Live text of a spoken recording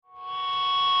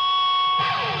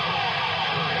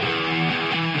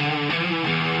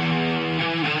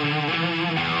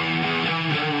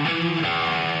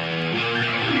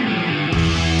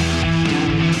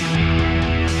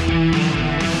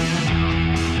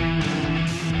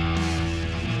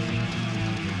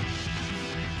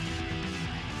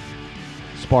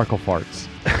Sparkle Farts.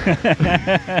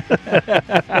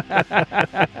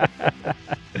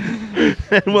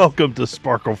 And welcome to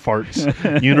Sparkle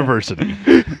Farts University,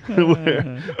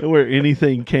 where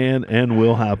anything can and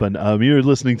will happen. You're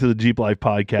listening to the Jeep Life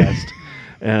podcast,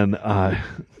 and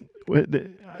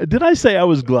did I say I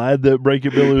was glad that Break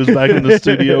It Billy was back in the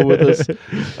studio with us?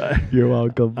 You're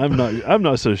welcome. I'm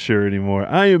not so sure anymore.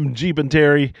 I am Jeep and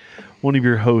Terry, one of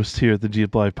your hosts here at the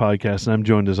Jeep Life podcast, and I'm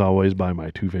joined as always by my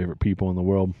two favorite people in the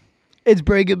world. It's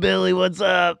Break It Billy. What's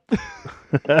up?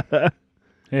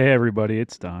 Hey everybody,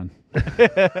 it's Don.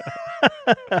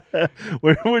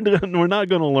 We're not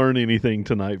going to learn anything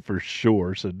tonight for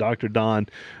sure. So Dr. Don,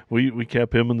 we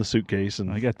kept him in the suitcase, and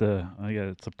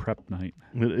It's a prep night.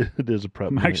 it is a prep.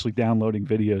 I'm night. actually downloading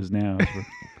videos now.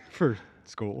 For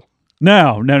school.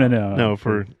 No,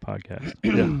 for podcast.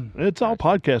 Yeah, it's all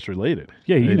podcast related.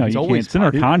 Yeah, you know, It's you can't. always It's in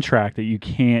our contract that you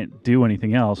can't do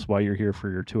anything else while you're here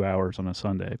for your 2 hours on a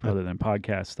Sunday, other than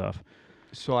podcast stuff.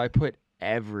 So I put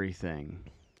everything,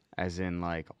 as in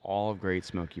like all of Great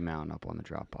Smoky Mountain, up on the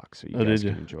Dropbox, so you guys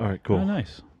can enjoy. All right, cool. Oh,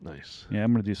 nice. Yeah,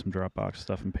 I'm gonna do some Dropbox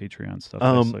stuff and Patreon stuff.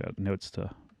 I still got notes to.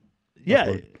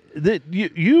 upload.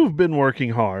 you've been working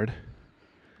hard,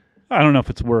 I don't know if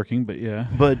it's working, but yeah.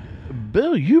 but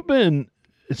Bill, you've been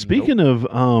speaking of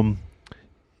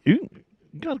you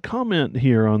got a comment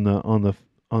here on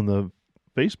the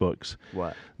Facebooks.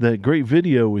 What? That great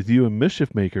video with you and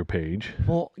Mischief Maker page.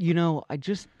 Well, you know,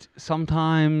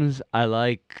 sometimes I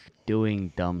like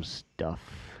doing dumb stuff,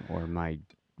 or my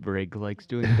rig likes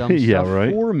doing dumb Yeah, stuff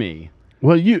right. for me.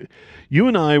 Well, you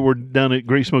and I were down at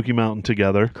Great Smoky Mountain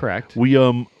together. Correct. We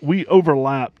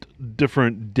overlapped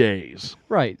different days.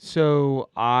 Right. So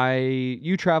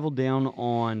you traveled down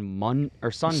on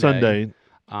Sunday.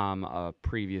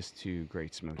 Previous to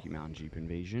Great Smoky Mountain Jeep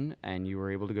Invasion, and you were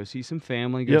able to go see some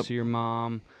family, go Yep. see your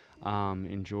mom,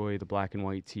 enjoy the black and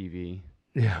white TV.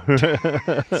 Yeah.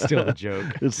 Still the joke.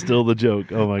 It's still the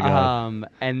joke. Oh my god.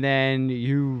 And then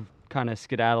you kind of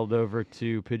skedaddled over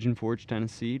to Pigeon Forge,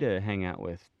 Tennessee to hang out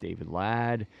with David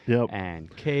Ladd Yep.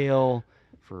 and Kale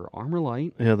for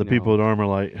Armorlight. Yeah, the people at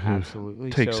Armorlight who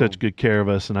Absolutely. take So- such good care of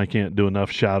us, and I can't do enough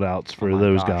shout outs for Oh my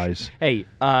those gosh. guys. Hey,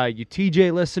 you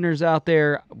TJ listeners out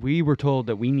there, we were told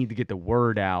that we need to get the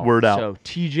word out. Word out. So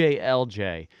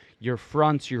TJLJ, your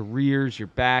fronts, your rears, your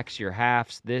backs, your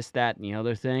halves, this, that, and the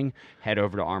other thing, head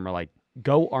over to Armorlight.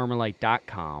 Go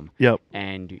Armorlight.com. Yep.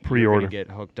 And you're Pre-order. going to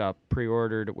get hooked up,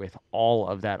 pre-ordered with all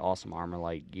of that awesome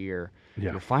Armorlight gear.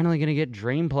 Yeah. You're finally going to get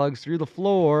drain plugs through the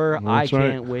floor. That's I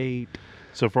right. can't wait.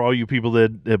 So for all you people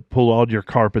that pull all your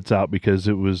carpets out because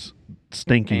it was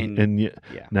stinky, and Yeah.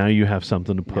 now you have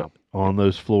something to put Yep. on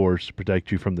those floors to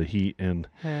protect you from the heat and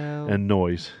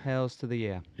noise. Hells to the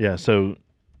yeah. Yeah. So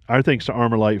our thanks to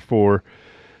Armorlight for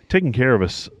taking care of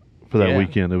us for that Yeah.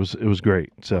 weekend. It was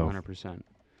great. So 100%.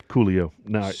 coolio.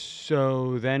 Now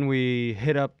So then we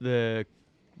hit up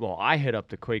I hit up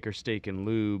the Quaker Steak and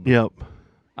Lube. yep.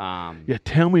 Yeah,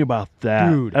 Tell me about that.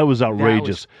 dude, That was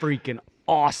outrageous. That was freaking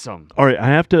awesome. All right, I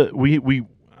have to.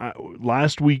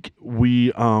 Last week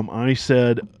I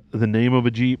said the name of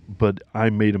a Jeep, but I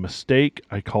made a mistake.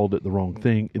 I called it the wrong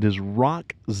thing. It is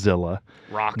Rockzilla,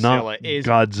 not Rockzilla is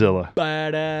Godzilla.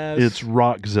 badass. It's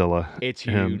Rockzilla. It's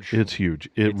and huge. it's huge.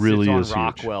 It It really sits is on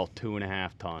huge. Rockwell,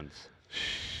 2.5 tons.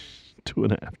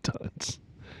 2.5 tons.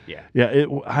 Yeah, Yeah,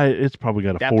 it's probably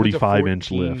got a that puts a 45-inch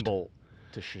 14 lift. bolt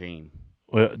to shame.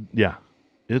 Well, yeah,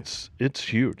 it's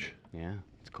huge. Yeah,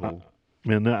 it's cool.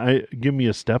 Man, give me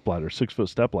a step ladder, 6-foot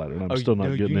step ladder, and I'm still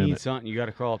not getting you in need it. something. You got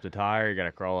to crawl up the tire. You got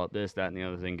to crawl up this, that, and the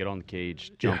other thing. Get on the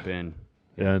cage, jump in,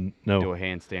 And do no, a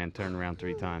handstand, turn around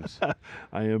 3 times.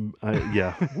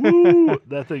 yeah. Woo,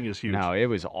 that thing is huge. No, it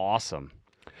was awesome.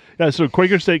 Yeah, so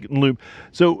Quaker Steak and Lube.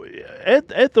 So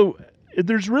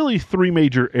there's really 3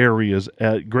 major areas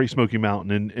at Great Smoky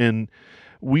Mountain, and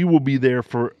we will be there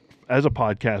as a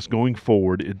podcast going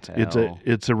forward.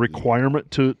 It's a requirement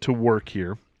to work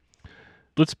here.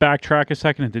 Let's backtrack a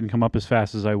second. It didn't come up as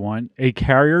fast as I want. A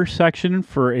carrier section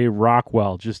for a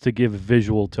Rockwell, just to give a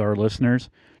visual to our listeners,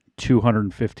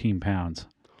 215 pounds.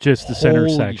 Just the center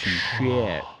Holy section.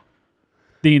 shit.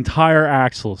 The entire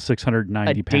axle,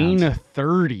 690 A pounds. Dana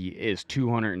 30 is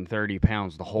 230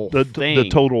 pounds, the whole The thing.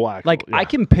 total axle. Like, yeah. I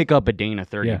can pick up a Dana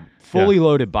 30 Yeah. fully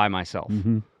loaded by myself.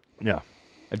 Yeah,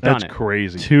 I've done that's it.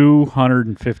 crazy.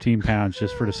 215 pounds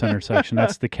just for the center section.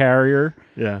 That's the carrier,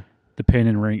 Yeah. the pin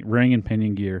and ring and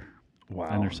pinion gear. Wow.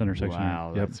 And their center section.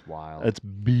 Wow, Yep. that's wild. That's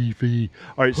beefy.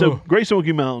 All right, so Great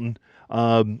Smoky Mountain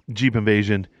Jeep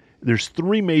Invasion. There's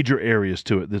 3 major areas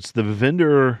to it. That's the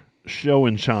vendor show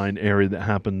and shine area that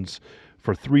happens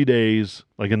for 3 days,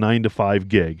 like a 9 to 5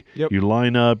 gig. Yep. You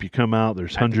line up, you come out.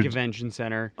 There's At the hundreds convention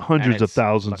center. hundreds and of it's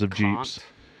thousands of LeConte. Jeeps.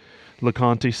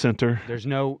 LeConte Center. There's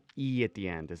no E at the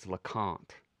end. It's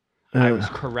LeConte. I was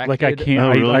corrected. Like I can't, Oh,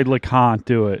 really? I can't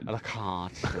do it.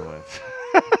 LeConte do it.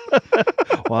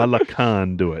 Well,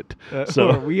 LeConte do it.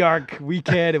 So we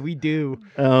can and we do.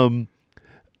 and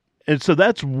so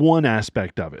that's one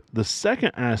aspect of it. The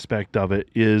second aspect of it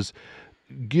is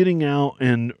getting out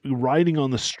and riding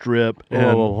on the strip.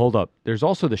 And, Whoa, hold up. There's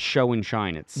also the show and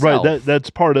shine right, itself. that's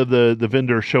part of the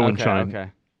vendor show and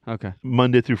shine. Okay.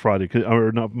 Monday through Friday,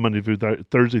 or not Monday through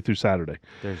Thursday through Saturday,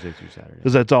 Thursday through Saturday.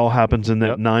 because that's all happens in that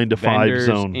Yep. 9 to 5 Vendors,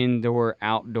 zone. indoor,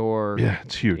 outdoor, Yeah,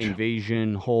 it's huge.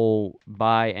 invasion, whole,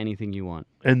 buy anything you want.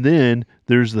 And then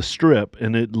there's the strip,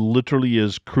 and it literally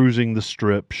is cruising the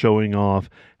strip, showing off.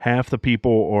 Half the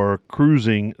people are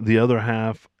cruising, the other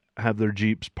half have their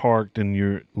Jeeps parked and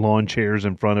your lawn chairs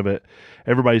in front of it.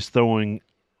 Everybody's throwing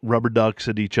rubber ducks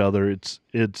at each other. It's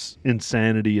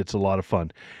insanity. It's a lot of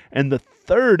fun. And the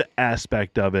third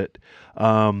aspect of it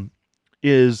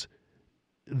is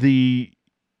the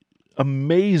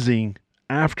amazing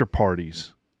after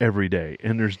parties every day.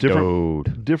 And there's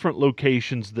different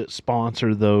locations that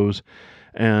sponsor those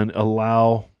and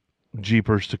allow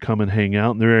Jeepers to come and hang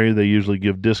out in their area. They usually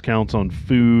give discounts on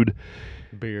food.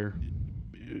 Beer.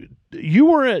 You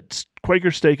were at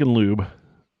Quaker Steak and Lube.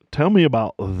 Tell me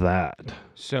about that.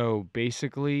 So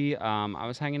basically, I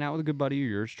was hanging out with a good buddy of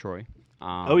yours, Troy.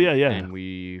 Yeah. And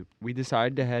we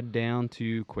decided to head down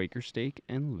to Quaker Steak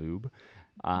and Lube.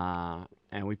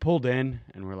 And we pulled in,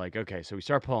 and we're like, okay. So we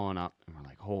start pulling up, and we're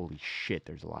like, holy shit,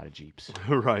 there's a lot of Jeeps.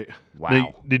 Right. Wow.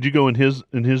 Now, did you go in his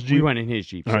Jeep? We went in his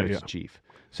Jeep, so All right, it's yeah. Chief.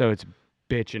 So it's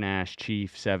bitch and ass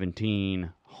Chief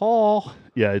 17 Hall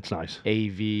Yeah, it's nice.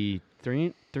 AV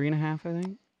 3.5, I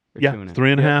think. Or Yeah, 2.5.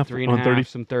 3.5 3.5 on 30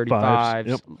 some 35s.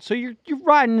 Yep. So you're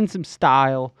riding in some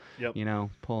style. Yep. You know,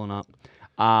 pulling up.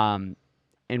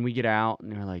 And we get out,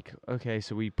 and they're like, okay,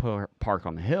 so we park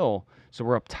on the hill, so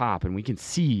we're up top, and we can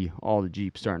see all the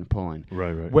Jeeps starting to pull in.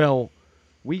 Right. Well,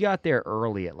 we got there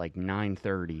early at like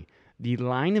 9:30. The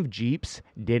line of Jeeps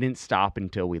didn't stop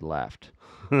until we left.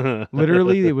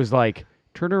 Literally, it was like,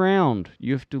 turn around,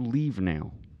 you have to leave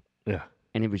now. Yeah.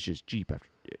 And it was just Jeep after,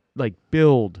 like,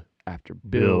 build after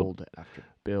build after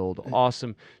build.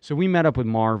 Awesome. So we met up with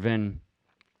Marvin,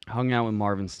 hung out with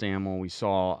Marvin Stammel. We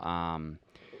saw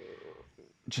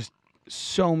just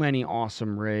so many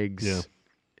awesome rigs.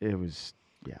 Yeah. It was,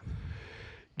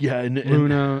 Yeah, and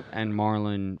Luna and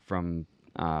Marlon from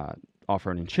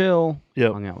Off-Road and Chill.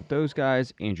 Yep. Hung out with those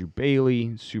guys. Andrew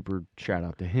Bailey, super shout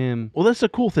out to him. well, that's the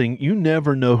cool thing. You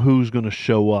never know who's going to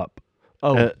show up.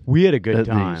 Oh, we had a good at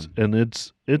time. these, and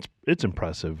it's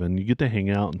impressive, and you get to hang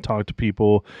out and talk to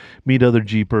people, meet other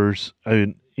Jeepers. I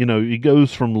mean, it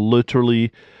goes from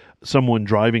literally someone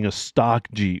driving a stock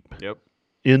Jeep Yep.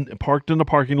 parked in a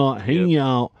parking lot, hanging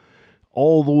out,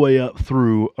 all the way up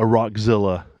through a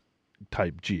Rockzilla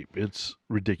type Jeep. It's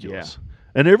ridiculous,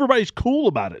 and everybody's cool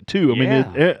about it too. I mean,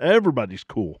 everybody's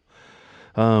cool.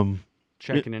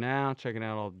 Checking it out, checking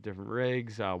out all the different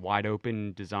rigs. Wide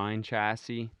open design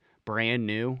chassis, brand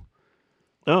new.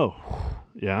 Oh,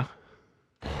 yeah,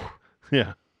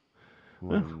 yeah.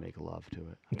 Wanted to make love to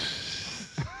it.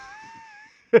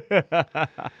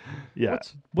 Yeah.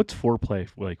 What's foreplay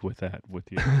like with that with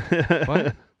you?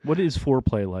 What? What is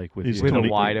foreplay like with He's you? With 20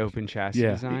 a wide open chassis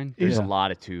Yeah. design, He's- there's a lot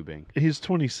of tubing. He's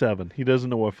 27. He doesn't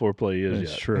know what foreplay is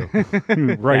That's yet.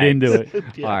 true. Right into it.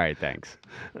 Yeah. All right, thanks.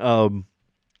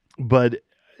 But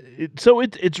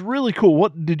it's really cool.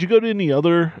 What did you go to any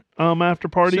other after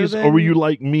parties, or were then- you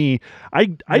like me? I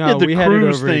No, did we the headed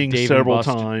cruise over to thing Dave and several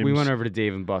Buster- times. We went over to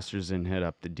Dave and Buster's and hit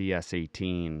up the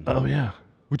DS18. Oh yeah,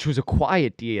 Which was a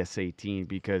quiet DS18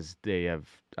 because they have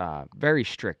very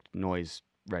strict noise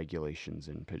regulations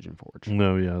in Pigeon Forge.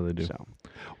 no, yeah, they do. So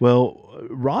Well,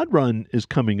 Rod Run is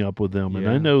coming up with them, and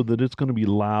I Yeah. know that it's going to be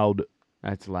loud.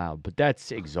 that's loud, but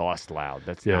that's exhaust loud.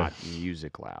 That's Yeah. not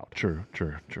music loud. Sure.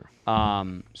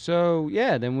 So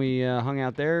yeah, then we hung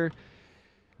out there.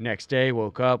 Next day,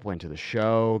 woke up, went to the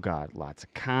show, got lots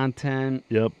of content,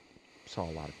 Yep. saw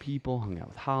a lot of people, hung out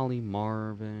with Holly,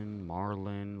 Marvin,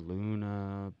 Marlon,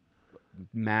 Luna,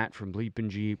 Matt from Bleepin'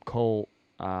 Jeep, Colt.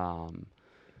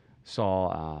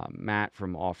 Saw Matt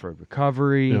from Off-Road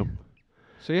Recovery. Yep.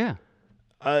 So yeah.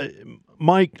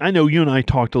 Mike, I know you and I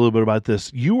talked a little bit about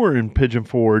this. You were in Pigeon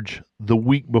Forge the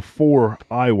week before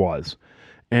I was,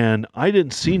 and I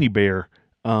didn't see any bear.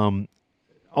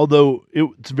 Although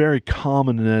it's very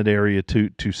common in that area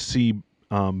to see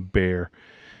bear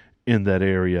in that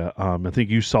area. I think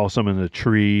you saw some in a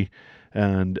tree,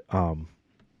 and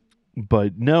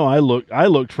But no, I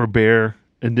looked for bear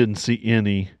and didn't see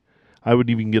any. I would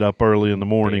even get up early in the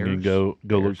morning and Bears?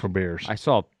 go look Bears? for bears. I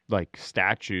saw like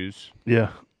statues.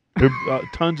 Yeah. There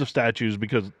tons of statues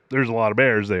because there's a lot of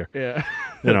bears there. Yeah.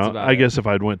 You know, I guess if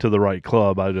I'd went to the right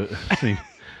club, I'd have seen.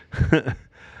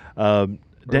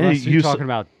 Danny, you you talking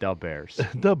about the bears?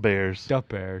 the bears. The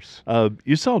bears.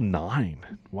 You saw 9.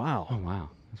 Wow. Oh wow,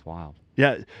 that's wild.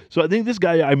 Yeah. So I think this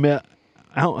guy I met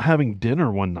out having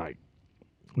dinner one night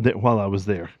while I was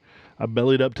there. I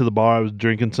bellied up to the bar. I was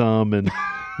drinking some and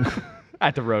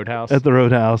At the Roadhouse. at the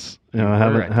Roadhouse, you know,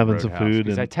 We were at the having some Roadhouse, food.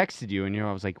 because And I texted you and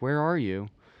I was like, "Where are you?"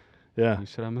 yeah. You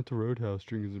said, "I'm at the Roadhouse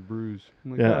drinking some brews."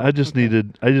 I'm like, Yeah, "Oh, I just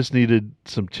okay." needed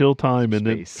some chill time, and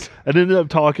then Space. I ended up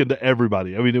talking to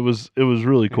everybody. I mean, it was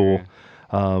really cool.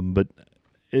 Yeah. But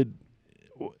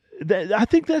I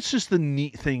think that's just the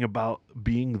neat thing about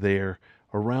being there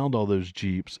around all those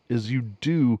Jeeps is you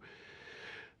do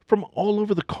from all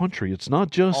over the country. It's not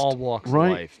just All walks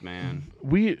right. of life, man.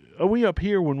 We up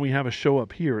here when we have a show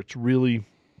up here, it's really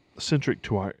centric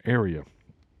to our area.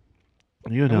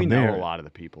 You go And down we there, know a lot of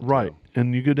the people, right? too.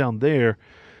 And you go down there.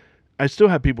 I still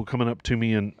have people coming up to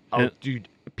me and Oh, dude,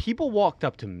 people walked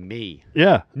up to me.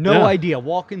 yeah, No yeah. idea.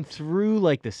 Walking through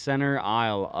like the center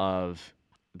aisle of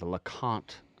the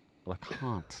LeConte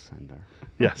Center.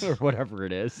 Yes. Or whatever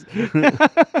it is.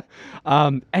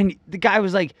 And the guy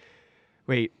was like,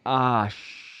 wait, I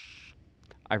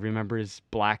remember his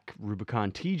black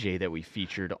Rubicon TJ that we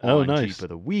featured Oh, on nice. Jeep of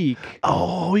the Week.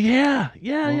 Oh yeah,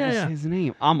 yeah, What yeah, was yeah. his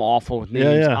name? I'm awful with Yeah,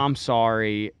 names. yeah. I'm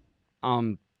sorry.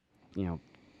 You know,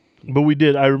 But we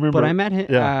did. I remember. but I met him,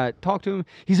 Yeah. talked to him.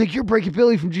 He's like, "You're Breaking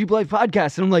Billy from Jeep Life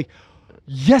Podcast," and I'm like,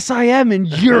 "Yes, I am, and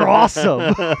you're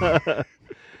awesome."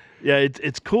 Yeah,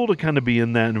 it's cool to kind of be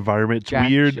in that environment. It's Jack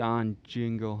weird. John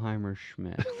Jingleheimer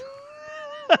Schmidt.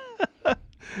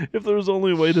 If there was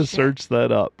only a way to search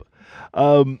that up.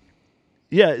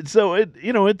 Yeah, so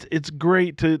it's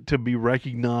great to be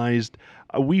recognized.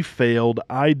 We failed.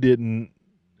 I didn't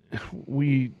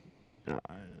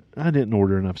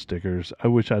order enough stickers. I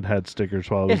wish I'd had stickers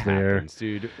while I was It there. happens,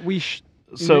 dude.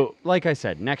 So- like I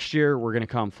said, next year we're gonna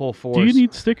come full force. Do you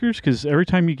need stickers? Because every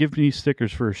time you give me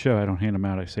stickers for a show, I don't hand them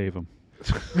out. I save them.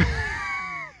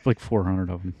 Like 400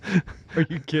 of them. Are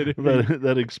you kidding?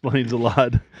 That explains a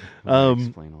lot. That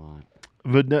explain a lot.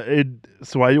 But no,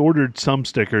 so I ordered some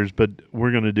stickers, but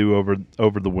we're gonna do over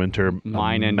the winter. a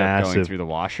Mine end up massive. going through the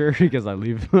washer because I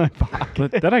leave my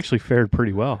pocket. That actually fared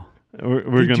pretty well. We're They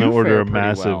going to do order fare a pretty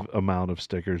massive well. amount of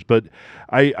stickers. But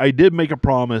I did make a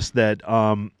promise that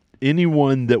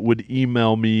anyone that would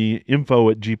email me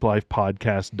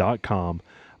info@jeeplifepodcast.com,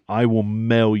 I will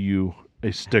mail you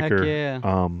a sticker.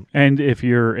 yeah. And if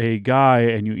you're a guy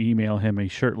and you email him a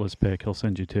shirtless pic, he'll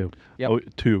send you 2. Yep.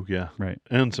 2, yeah. Right.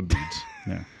 And some beads.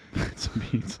 Yeah. Some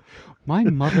beads. My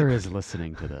mother is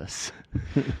listening to this.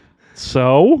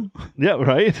 So, Yeah,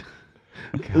 right?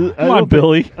 God. come on,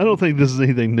 Billy. I don't think this is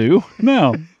anything new.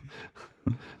 No.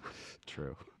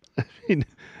 True. I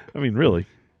mean, really.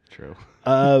 True.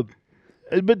 But,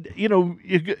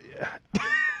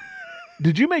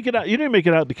 did you make it out? You didn't make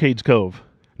it out to Cades Cove.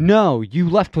 No, you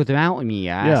left without me,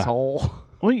 asshole.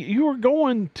 Well, you were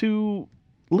going to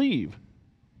leave.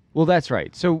 Well, that's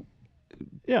right. So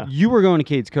Yeah. you were going to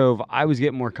Cades Cove. I was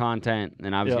getting more content,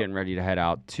 and I was Yep. getting ready to head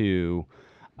out to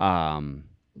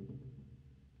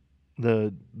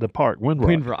The park,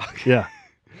 Windrock. Windrock. Yeah.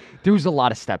 There was a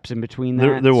lot of steps in between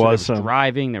that. There So was some.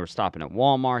 driving. They were stopping at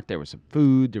Walmart. There was some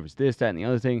food. There was this, that, and the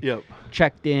other thing. Yep.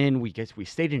 Checked in. We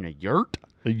stayed in a yurt,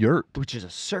 A yurt. which is a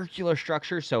circular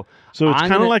structure. So So it's I'm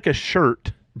kind of gonna- like a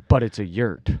shirt, but it's a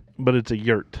yurt. but it's a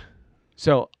yurt.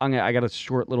 So I got a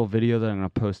short little video that I'm gonna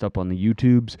post up on the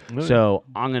YouTubes. Oh, yeah. So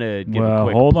I'm gonna give a Well,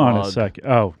 quick hold plug. on a second.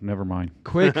 Oh, never mind.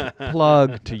 Quick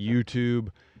plug to YouTube.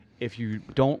 If you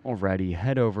don't already,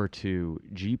 head over to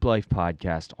Jeep Life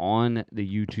Podcast on the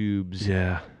YouTubes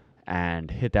Yeah. and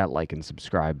hit that like and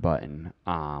subscribe button.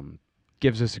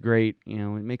 Gives us a great, it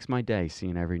makes my day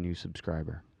seeing every new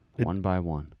subscriber one by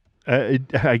one.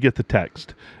 I get the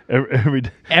text every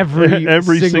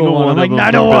Every single one I'm of like them from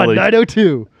 901, Billy.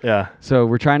 902. Yeah. So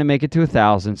we're trying to make it to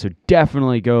 1,000. So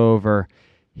definitely go over,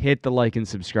 hit the like and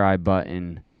subscribe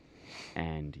button,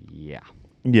 and yeah.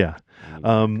 Yeah.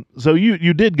 So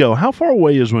you did go. How far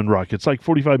away is Windrock? It's like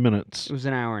 45 minutes. It was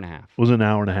an hour and a half. Was an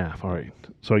hour and a half. All right.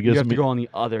 So I guess You have to go on the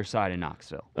other side of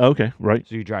Knoxville. Okay. Right.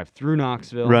 So you drive through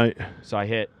Knoxville. Right. So I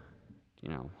hit,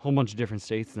 a whole bunch of different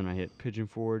states. Then I hit Pigeon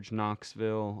Forge,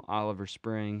 Knoxville, Oliver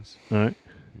Springs. All right.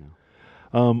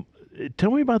 Yeah.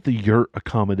 Tell me about the yurt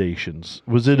accommodations.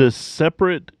 Was it a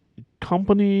separate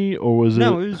company or was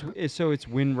No, it? so it's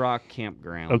Windrock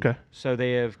Campground. Okay. So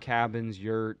they have cabins,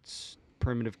 yurts,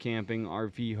 primitive camping,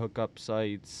 RV hookup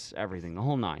sites, everything, the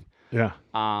whole nine. Yeah.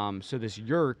 So this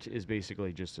yurt is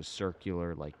basically just a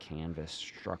circular like canvas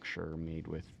structure made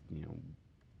with,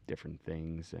 different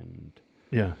things, and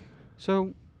Yeah.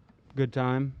 so good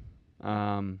time.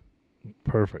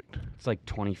 Perfect. It's like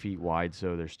 20 feet wide,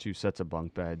 so there's 2 sets of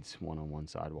bunk beds, one on one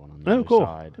side, one on the Oh, other cool.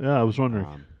 side. Yeah, I was wondering.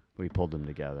 We pulled them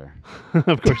together.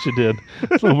 Of course you did.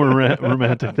 It's a little more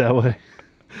romantic that way.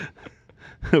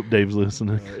 Hope Dave's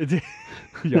listening.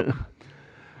 Yep.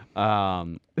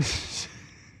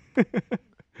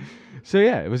 So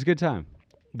yeah, it was a good time.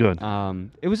 Good.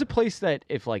 It was a place that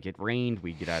if like it rained,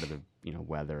 we'd get out of the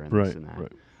weather and this Right. and that.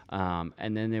 Right.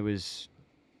 And then there was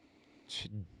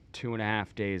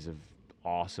 2.5 days of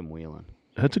awesome wheeling.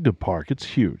 That's a good park. It's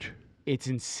huge. It's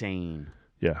insane.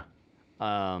 Yeah.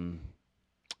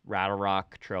 Rattle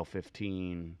Rock, Trail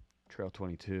 15, Trail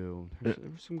 22. There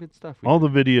was some good stuff. All the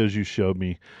videos you showed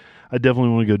me, I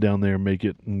definitely want to go down there and make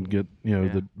it and get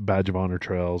the Badge of Honor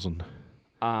trails and.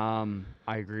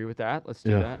 I agree with that. Let's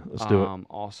do Yeah, that. let's do it.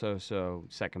 Also, so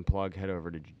second plug, head over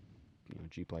to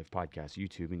Jeep Life Podcast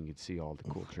YouTube, and you can see all the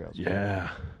cool trails. Yeah.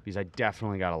 Because I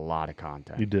definitely got a lot of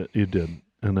content. You did,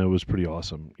 and that was pretty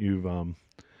awesome. You've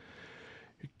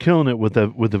killing it with the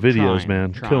videos,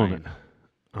 man. Killing it.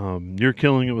 You're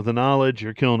killing it with the knowledge.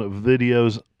 You're killing it with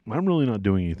videos. I'm really not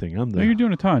doing anything. I'm No, the. you're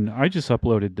doing a ton. I just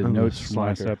uploaded the I'm the notes from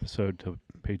last slacker. episode to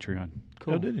Patreon.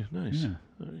 Cool. Oh, did you? Nice. Yeah.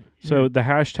 All right. So the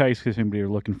hashtags, if anybody are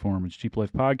looking for them, it's Jeep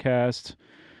Life Podcast,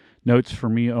 Notes for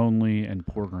Me Only, and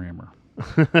Poor Grammar.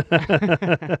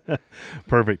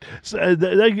 Perfect. So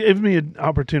that gives me an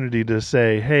opportunity to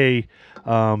say, hey,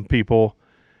 people,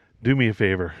 do me a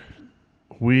favor.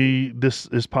 This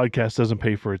podcast doesn't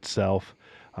pay for itself.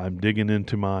 I'm digging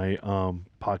into my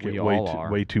pocket We all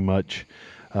are. way too much.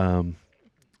 A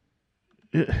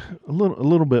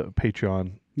little bit of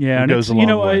Patreon. Yeah, It and goes it's a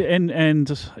long way.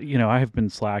 I have been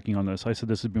slacking on this. I said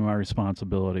this would be my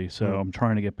responsibility, so Mm. I'm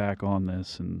trying to get back on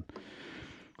this, and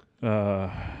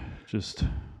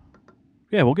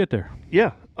we'll get there.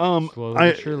 Yeah. Slowly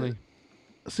but surely.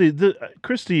 See,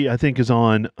 Christy, I think, is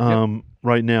on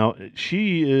right now.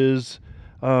 She is.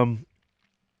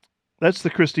 That's the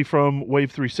Christy from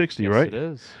Wave 360, Yes, right? it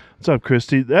is. What's up,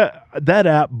 Christy? That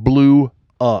app blew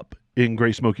up in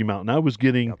Great Smoky Mountain. I was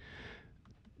getting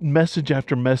message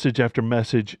after message after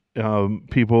message,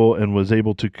 people, and was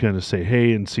able to kind of say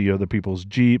hey and see other people's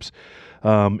Jeeps.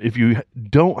 If you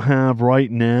don't have right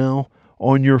now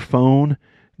on your phone,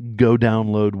 go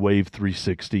download Wave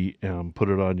 360 and put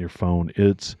it on your phone.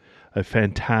 It's a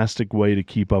fantastic way to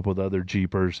keep up with other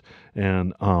Jeepers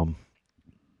and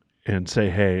say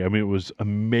hey. I mean, it was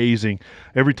amazing.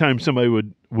 Every time somebody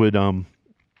would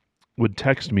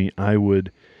text me, I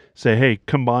would say, hey,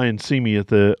 come by and see me at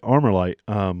the Armorlight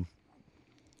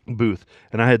booth.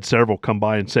 And I had several come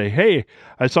by and say, hey,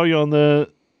 I saw you on the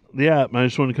app, and I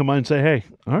just wanted to come by and say, hey.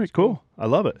 All right, cool. I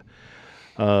love it.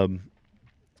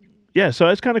 Yeah, so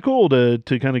it's kind of cool to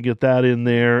kind of get that in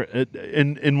there.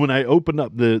 And when I opened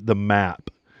up the map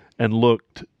and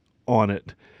looked on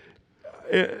it,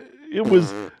 it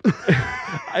was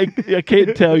I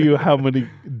can't tell you how many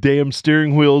damn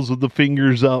steering wheels with the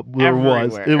fingers up there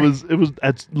was. Everywhere. It was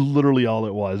that's literally all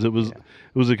it was. It was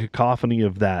a cacophony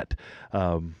of that.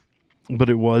 But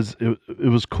it was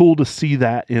cool to see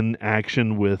that in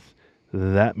action with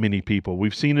that many people.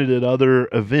 We've seen it at other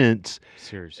events,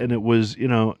 Seriously. and it was,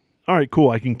 all right, cool.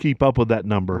 I can keep up with that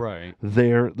number. Right.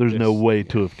 There's no way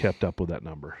to have kept up with that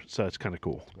number. So it's kind of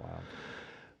cool.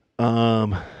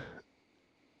 Wow.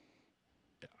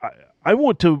 I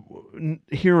want to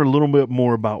hear a little bit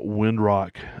more about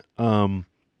Windrock. When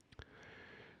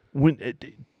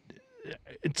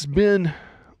it's been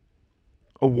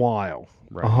a while,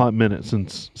 Right. a hot minute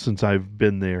since I've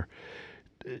been there.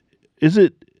 Is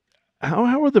it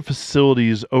how are the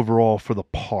facilities overall for the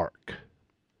park?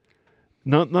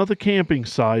 Not the camping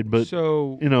side, but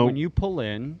so you when you pull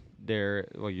in there,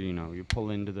 you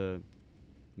pull into the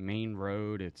main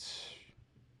road. It's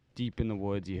deep in the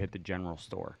woods. You hit the general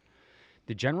store.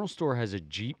 The general store has a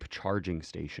Jeep charging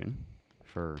station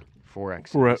for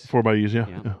 4Xs. 4x's, yeah.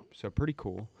 Yeah. So pretty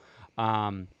cool.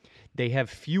 They have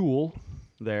fuel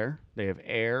there. They have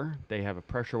air. They have a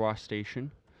pressure wash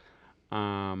station.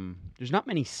 There's not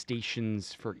many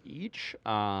stations for each.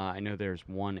 I know there's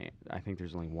one. I think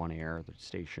there's only one air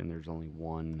station. There's only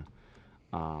one.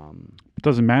 It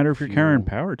doesn't matter if you're carrying Fuel.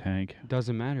 power tank.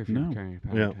 Doesn't matter if you're No. carrying a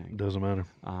power Yeah, tank. doesn't matter.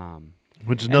 Um,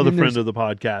 Which is And another then friend there's of the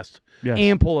podcast. Yes.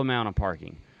 ample amount of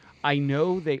parking. I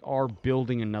know they are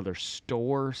building another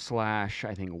store / I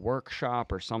think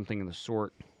workshop or something of the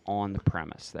sort on the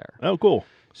premise there. Oh, cool.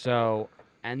 So,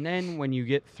 and then when you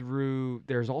get through,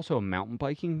 there's also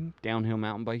a downhill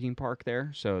mountain biking park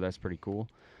there. So that's pretty cool,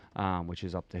 which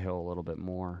is up the hill a little bit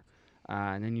more.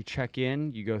 And then you check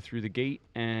in, you go through the gate,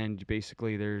 and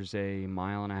basically there's a 1.5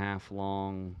 mile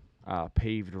long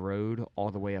paved road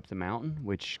all the way up the mountain,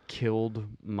 which killed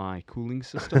my cooling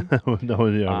system. No,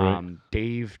 yeah, right.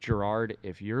 Dave Gerard,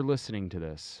 if you're listening to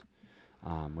this,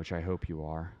 which I hope you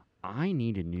are, I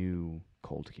need a new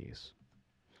cold case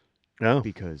Oh,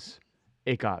 because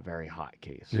it got very hot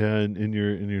case. yeah, in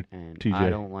your And TJ. I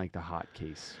don't like the hot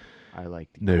case. I like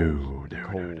the No,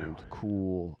 cold, no.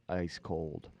 cool, ice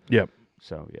cold. Yep.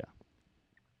 So yeah,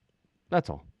 that's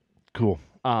all. Cool.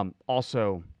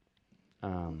 Also,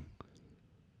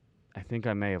 I think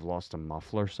I may have lost a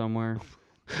muffler somewhere.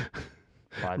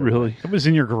 By the way. Really? It was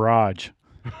in your garage.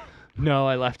 No,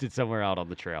 I left it somewhere out on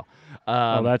the trail.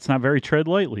 Well, that's not very tread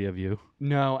lightly of you.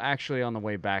 No, actually, on the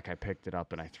way back, I picked it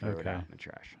up and I threw it Okay. out in the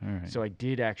trash. All right. So I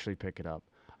did actually pick it up,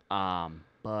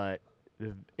 but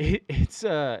it's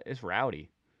rowdy.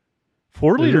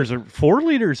 4 Is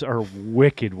liters are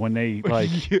wicked when they like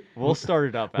We'll start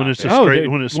it up When out it's there. just straight- they-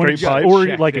 when it's straight it's- pipe? or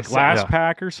Check like a this glass out.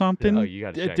 pack or something. Oh, you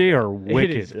gotta check They it are out.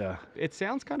 wicked. is. Yeah. It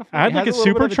sounds kind of fun. Add It like a has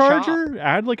little bit of the chop. supercharger.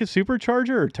 Add like a supercharger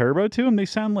or turbo to them. They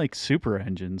sound like super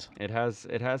engines. It has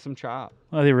some chop.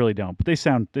 Well, they really don't, but they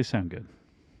sound good.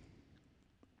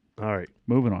 All right.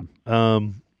 Moving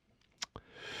on.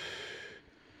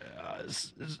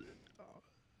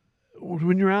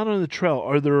 When you're out on the trail,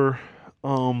 are there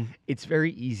It's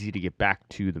very easy to get back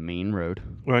to the main road.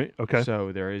 right? Okay.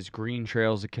 So there is green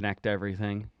trails that connect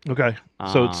everything. Okay.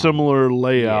 So it's similar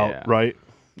layout, yeah. right?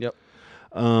 Yep.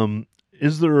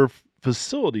 Is there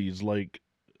facilities like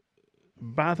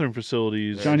bathroom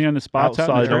facilities Johnny on the spots out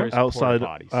in the outside, trail? There's outside,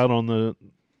 porta-potties. out on the?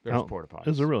 There's Out- porta potties.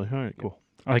 Is there really? All right, cool.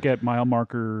 Like at mile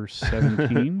marker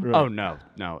 17. Right. Oh no,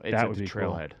 it's That at would the be cool.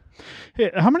 trailhead.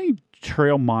 Hey, how many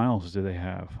trail miles do they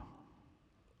have?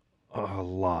 A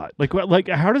lot. Like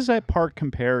how does that park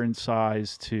compare in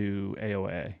size to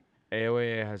AOA?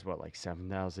 AOA has what, like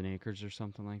 7,000 acres or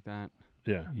something like that.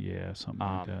 Yeah. Yeah, something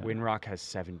like that. Windrock has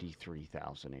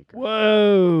 73,000 acres.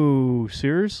 Whoa,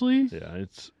 seriously? Yeah.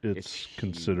 It's It's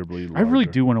considerably. I really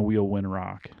larger. do want to wheel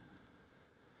Windrock.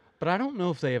 But I don't know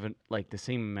if they have like the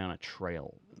same amount of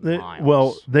trail miles.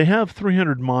 Well, they have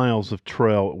 300 miles of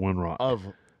trail at Windrock. of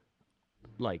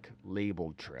like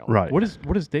labeled trail. Right. What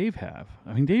does Dave have?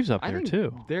 I mean, Dave's up I there think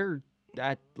too. they're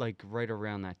at like right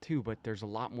around that too, but there's a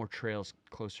lot more trails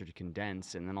closer to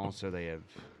condense, and then also they have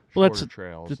Well, shorter that's-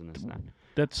 trails that- and this and that.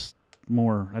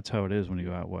 That's how it is when you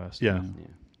go out west. Yeah. Yeah.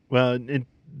 Well,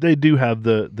 they do have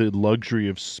the luxury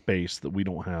of space that we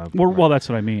don't have Well, that's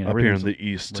what I mean. up here in Everything's- the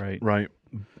east, right. right?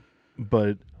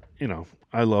 But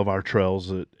I love our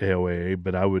trails at AOA,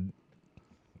 but I would.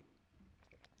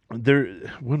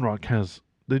 Windrock has.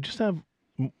 They just have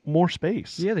more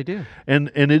space. Yeah, they do.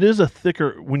 And it is a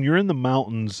thicker when you're in the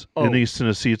mountains in Oh. East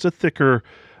Tennessee. It's a thicker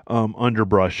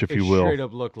underbrush, if It you will. straight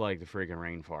up looked like the friggin'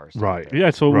 rainforest. out Right. there. Yeah,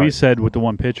 that's what we Right. said with the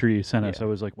one picture you sent us. Yeah. I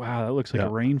was like, wow, that looks like Yeah.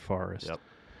 a rainforest. Yep.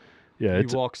 Yeah, You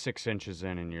it's walk 6 inches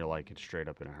in, and you're like, it's straight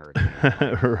up in a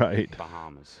hurricane. right.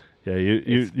 Bahamas. Yeah,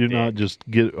 It's you're not big. just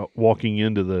walking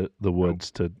into the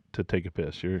woods to take a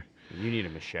piss. You're You need a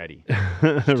machete.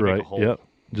 right. a hole. Yep.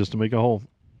 Just to make a hole.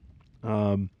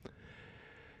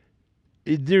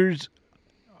 There's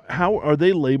how are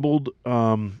they labeled?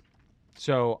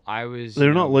 So I was.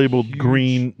 They're not labeled huge-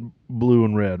 green, blue,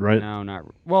 and red, right? No, not.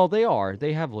 Well, they are.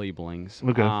 They have labelings.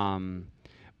 Okay.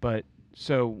 But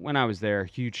so when I was there,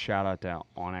 huge shout out to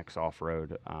Onyx Off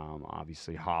Road.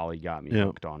 Obviously Holly got me Yep.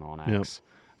 hooked on Onyx.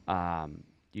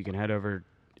 You can head over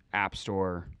App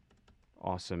Store.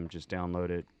 Awesome. Just download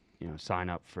it. Sign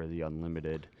up for the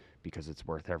unlimited because it's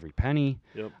worth every penny.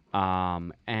 Yep.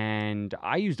 And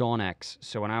I used Onyx,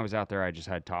 so when I was out there, I just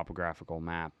had topographical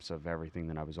maps of everything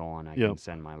that I was on. I Yep. can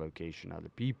send my location to other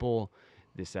people,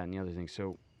 this, that, and the other thing.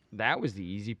 So that was the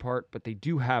easy part, but they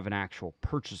do have an actual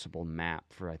purchasable map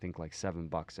for, I think, like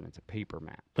 $7, and it's a paper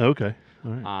map. Okay.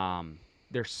 All right.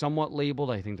 They're somewhat labeled.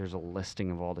 I think there's a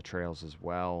listing of all the trails as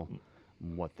well,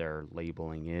 what their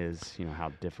labeling is, how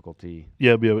difficulty.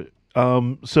 Yeah.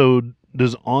 So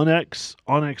does Onyx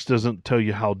doesn't tell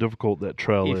you how difficult that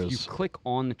trail If you is? click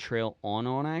on the trail on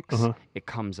Onyx, Uh-huh. it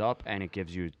comes up and it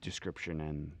gives you a description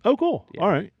and Oh, cool. Yeah. All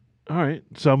right.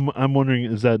 So I'm wondering,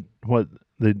 is that what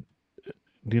they?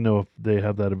 Do you know if they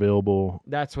have that available?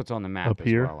 that's what's on the map Up as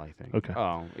here? well, I think. Okay.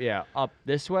 Oh, yeah. Up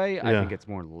this way, I Yeah. think it's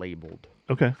more labeled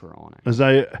Okay. for Onyx.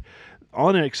 As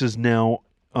Onyx is now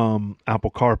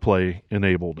Apple CarPlay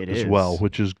enabled It as is. well,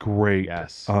 which is great.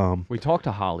 Yes. Um, We talked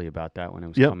to Holly about that when it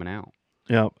was Yep. coming out.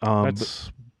 yeah.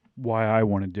 That's why I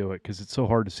want to do it, because it's so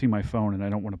hard to see my phone, and I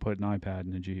don't want to put an iPad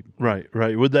in the Jeep. Right.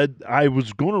 With that, I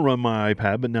was going to run my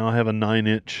iPad, but now I have a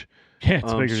 9-inch Yeah,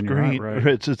 it's bigger than screen. your right.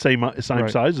 It's the same Right.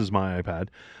 size as my iPad.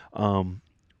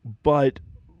 But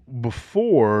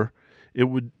before it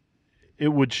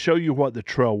would show you what the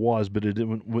trail was, but it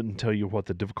wouldn't tell you what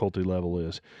the difficulty level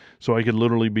is. So I could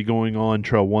literally be going on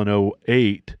trail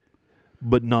 108,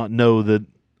 but not know that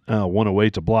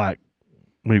 108's a black.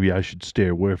 Maybe I should stay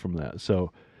away from that.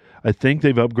 So I think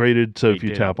they've upgraded. So They if you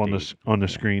did tap on update. the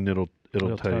screen, it'll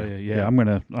tell you. Yeah, I'm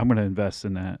gonna invest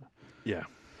in that. Yeah.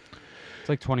 It's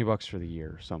like $20 for the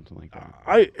year or something like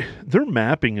that. Their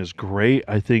mapping is great.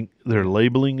 I think their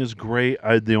labeling is great.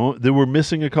 They were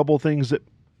missing a couple of things that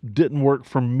didn't work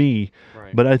for me,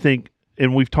 Right. but I think,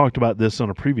 and we've talked about this on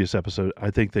a previous episode,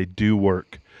 I think they do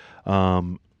work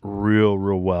real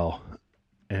well,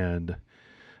 and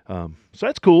so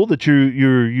that's cool that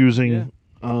you're using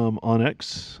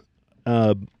Onyx.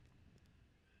 How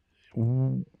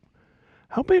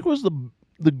big was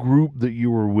the group that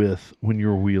you were with when you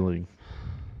were wheeling?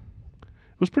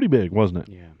 It was pretty big, wasn't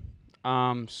it?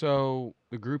 Yeah. So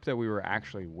the group that we were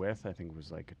actually with, I think,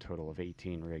 was like a total of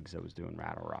 18 rigs that was doing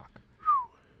Rattle Rock.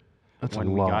 That's When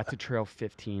a we lot. got to Trail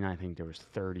 15, I think there was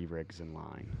 30 rigs in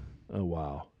line. Oh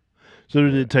wow! So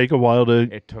did it take a while to?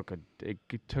 It took a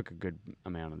good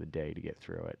amount of the day to get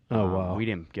through it. Oh, wow. We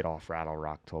didn't get off Rattle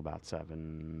Rock till about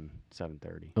 7:30.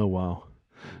 Oh wow!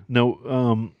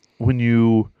 No, when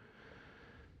you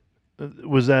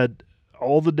was that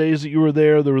all the days that you were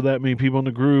there were that many people in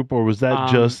the group, or was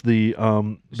that just the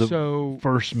So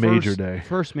first major day?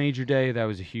 First major day, that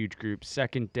was a huge group.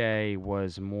 Second day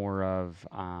was more of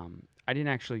I didn't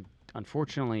actually.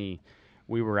 Unfortunately,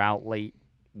 we were out late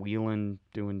wheeling,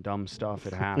 doing dumb stuff.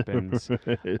 It happens.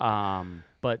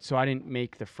 But so I didn't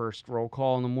make the first roll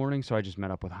call in the morning, so I just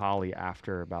met up with Holly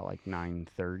after about like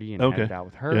 9:30 and Okay. headed out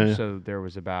with her. Yeah, yeah. So there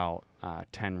was about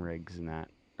 10 rigs in that,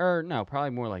 or no, probably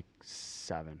more like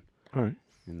 7 All right.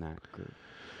 in that group.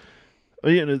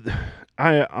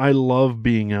 I love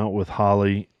being out with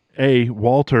Holly.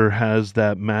 Walter has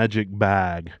that magic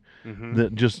bag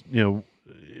that just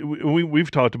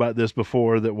we've talked about this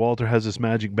before, that Walter has this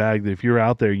magic bag that if you're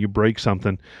out there, you break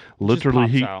something,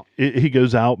 literally pops out. he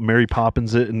goes out, Mary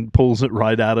Poppins it, and pulls it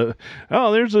right out of.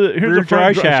 Oh, here's a Rear front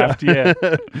dry shaft, yeah.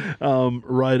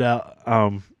 right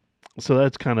out. So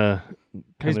that's kind of.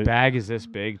 His bag is this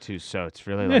big too, so it's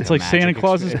really like it's a like Santa magic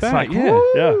Claus's it's bag. Like, Yeah.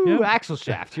 woo, Yeah. axle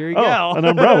shaft. Here you Oh, go. an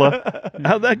umbrella.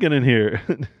 How'd that get in here?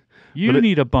 You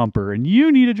need a bumper, and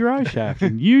you need a dry shaft,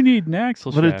 and you need an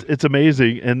axle But shaft. it's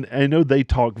amazing, and I know they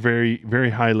talk very, very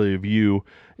highly of you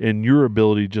and your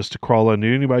ability just to crawl under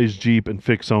anybody's Jeep and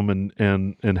fix them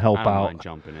and help I don't out. mind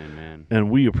jumping in, man. And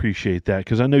we appreciate that,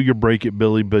 because I know you're Break It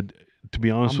Billy, but to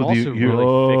be honest I'm with you, also you're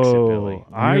really fix it, Billy.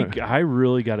 I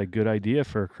really got a good idea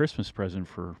for a Christmas present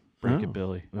for Break Oh. It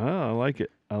Billy. Oh, I like it.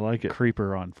 I like it.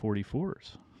 Creeper on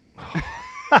 44s.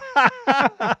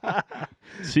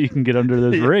 So you can get under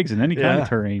those rigs in any kind Yeah. of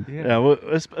terrain. Yeah, well,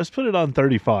 let's put it on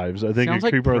 35s. I think Sounds a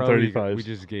like Creeper on pro, 35s. We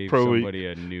just gave Pro- somebody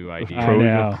a new idea. I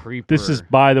know. Creeper. This is,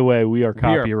 by the way, we are we are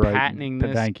copyright. patenting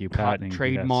this. Thank you, patenting. yes.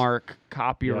 Trademark,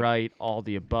 copyright, all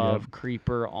the above. Yep.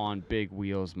 Creeper on big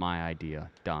wheels. My idea.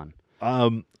 Done.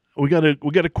 We got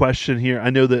a question here. I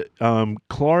know that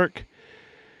Clark,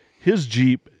 his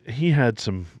Jeep, he had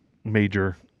some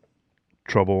major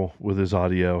trouble with his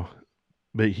audio,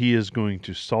 but he is going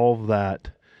to solve that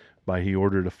by he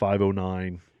ordered a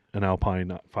 509, an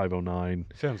Alpine 509.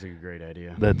 Sounds like a great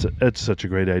idea. That's such a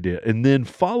great idea. And then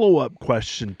follow-up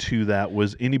question to that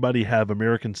was, anybody have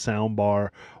American Soundbar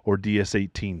or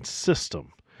DS18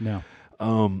 system? No.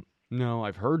 No,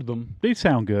 I've heard them. They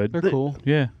sound good. They're cool.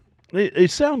 Yeah. They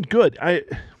sound good. All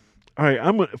right,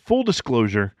 I'm gonna, full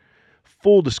disclosure.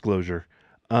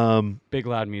 Big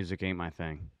loud music ain't my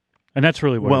thing. And that's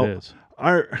really what it is.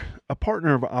 A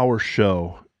partner of our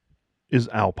show is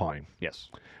Alpine, Yes.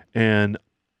 and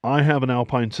I have an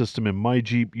Alpine system in my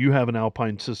Jeep. You have an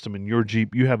Alpine system in your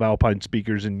Jeep. You have Alpine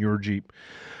speakers in your Jeep.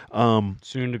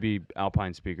 Soon to be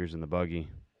Alpine speakers in the buggy.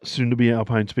 Soon to be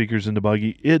Alpine speakers in the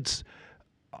buggy.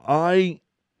 I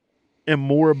am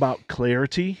more about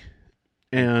clarity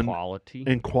and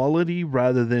Quality.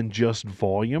 rather than just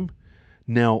volume.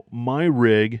 Now, my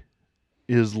rig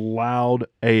is loud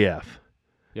AF.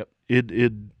 Yep.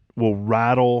 It will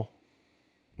rattle.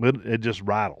 It just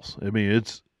rattles. I mean,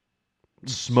 it's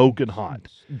smoking hot.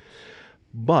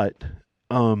 But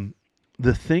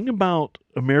the thing about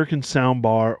American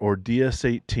Soundbar or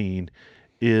DS18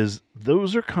 is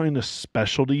those are kind of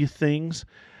specialty things.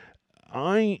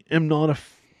 I am not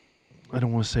I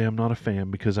don't want to say I'm not a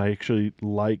fan because I actually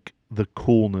like the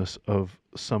coolness of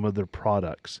some of their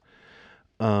products.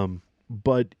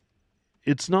 But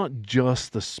it's not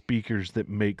just the speakers that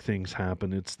make things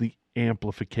happen. It's the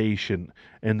amplification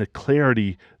and the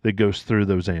clarity that goes through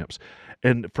those amps.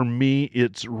 And for me,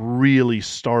 it's really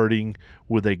starting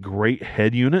with a great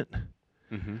head unit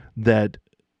that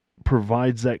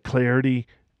provides that clarity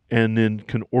and then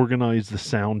can organize the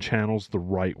sound channels the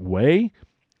right way,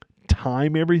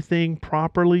 time everything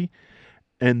properly,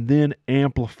 and then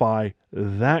amplify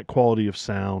that quality of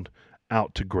sound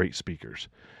out to great speakers.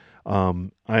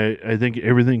 I think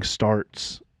everything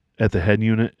starts at the head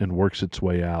unit and works its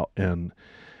way out, and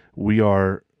we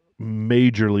are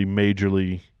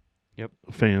majorly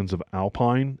fans of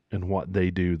Alpine and what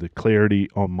they do. The clarity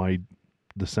on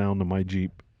the sound of my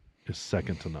Jeep is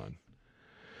second to none.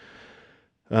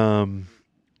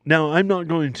 Now, I'm not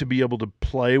going to be able to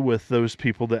play with those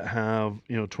people that have,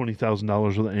 $20,000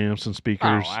 worth of amps and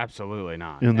speakers. Oh, absolutely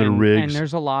not. In their rigs. And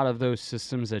there's a lot of those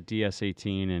systems that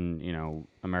DS18 and,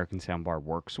 American Soundbar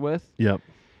works with. Yep.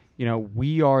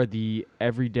 We are the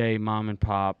everyday mom and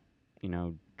pop,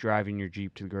 driving your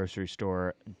Jeep to the grocery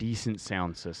store, decent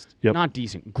sound system. Yep. Not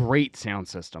decent, great sound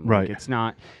system. Right. It's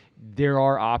not, there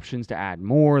are options to add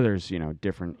more. There's,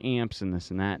 different amps and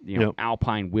this and that.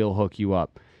 Alpine will hook you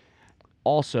up.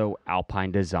 Also,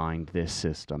 Alpine designed this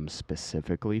system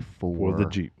specifically for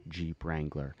the Jeep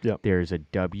Wrangler. Yep. There's a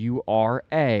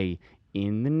WRA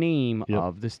in the name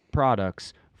of the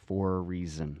products for a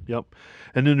reason. Yep.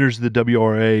 And then there's the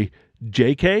WRA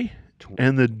JK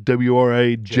and the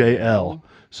WRA JL.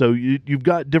 So you've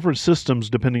got different systems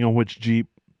depending on which Jeep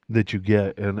that you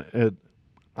get. And the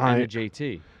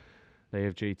JT. They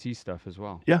have JT stuff as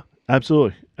well. Yeah,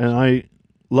 absolutely. And I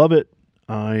love it.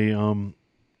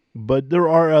 But there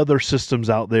are other systems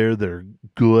out there that are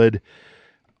good.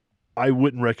 I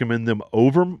wouldn't recommend them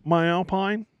over my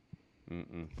Alpine,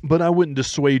 but I wouldn't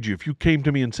dissuade you. If you came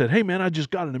to me and said, hey, man, I just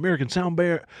got an American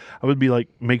Soundbar, I would be like,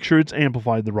 make sure it's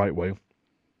amplified the right way.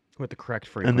 With the correct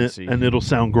frequency. And it'll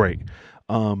sound great.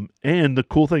 And the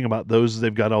cool thing about those is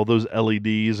they've got all those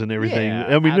LEDs and everything. Yeah,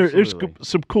 I mean, there's absolutely.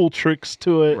 some cool tricks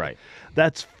to it. Right.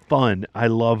 That's fun. I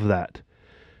love that.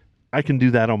 I can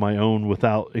do that on my own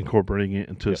without incorporating it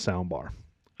into a soundbar.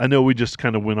 I know we just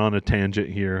kind of went on a tangent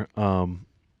here.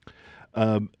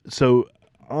 So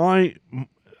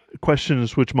question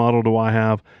is, which model do I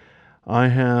have? I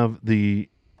have the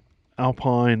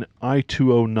Alpine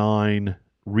i209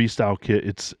 Restyle kit.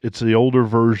 It's the older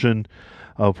version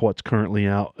of what's currently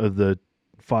out of the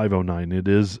 509. It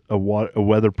is a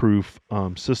weatherproof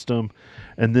system.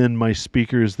 And then my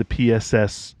speaker is the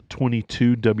PSS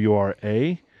 22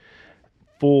 WRA.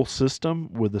 Full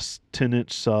system with a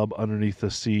 10-inch sub underneath the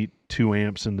seat, 2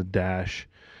 amps in the dash,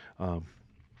 kind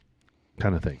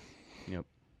of thing. Yep.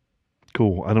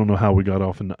 Cool. I don't know how we got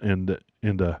off into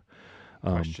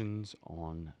questions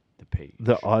on the page.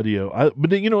 The audio.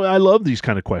 But I love these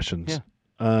kind of questions.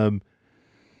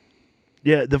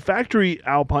 Yeah. The factory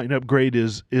Alpine upgrade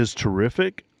is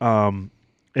terrific. And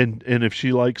if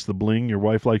she likes the bling, your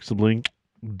wife likes the bling,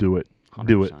 do it. 100%.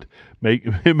 Do it.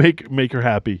 Make her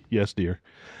happy. Yes, dear.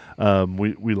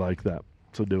 We like that.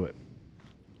 So do it.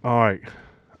 All right.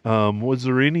 Was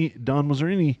there any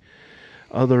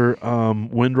other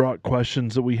Windrock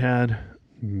questions that we had?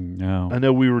 No. I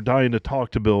know we were dying to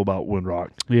talk to Bill about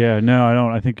Windrock. Yeah, no, I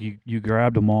don't. I think you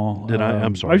grabbed them all. Did I?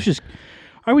 I'm sorry.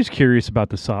 I was curious about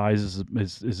the size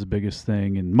is the biggest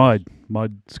thing, and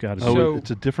mud's got to. So- It's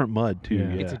a different mud too.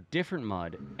 Yeah. Yeah. It's a different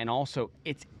mud, and also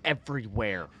it's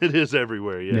everywhere. It is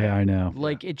everywhere. Yeah. Yeah, I know.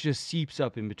 Like it just seeps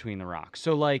up in between the rocks.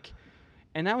 So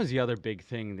and that was the other big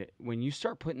thing, that when you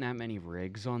start putting that many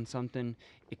rigs on something,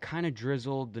 it kind of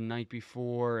drizzled the night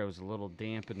before. It was a little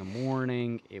damp in the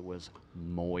morning. It was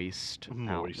moist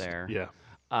out there. Yeah.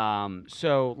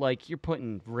 So you're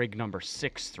putting rig number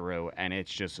 6 through, and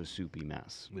it's just a soupy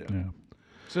mess. Yeah.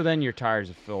 So then your tires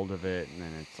are filled of it, and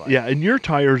then it's like, Yeah, and your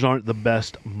tires aren't the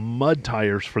best mud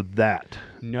tires for that.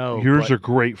 no. Yours but- are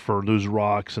great for those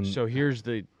rocks and So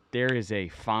there is a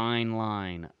fine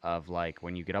line of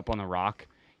when you get up on the rock,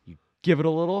 you give it a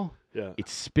little, yeah. it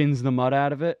spins the mud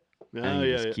out of it, Yeah, and you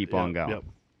yeah, just yeah, keep yeah, on going. Yep.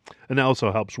 And that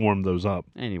also helps warm those up.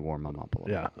 And you warm them up a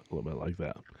little Yeah, bit. a little bit like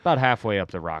that. About halfway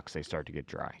up the rocks, they start to get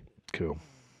dry. Cool.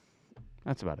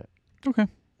 That's about it. Okay,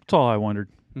 that's all I wondered.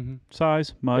 Mm-hmm.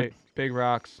 Size, mud, Big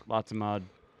rocks, lots of mud,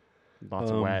 lots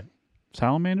of wet.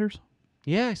 salamanders.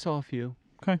 Yeah, I saw a few.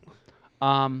 Okay,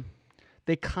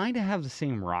 They kind of have the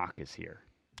same rock as here.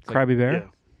 It's like- crabby bear. Yeah.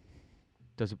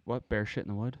 Does it what? Bear shit in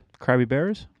the wood? Crabby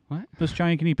bears. What? Those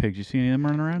giant guinea pigs. You see any of them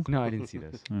running around? No, I didn't see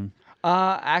those. Mm.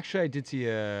 Actually, I did see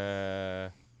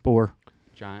a Boar.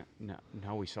 giant.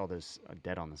 No, we saw those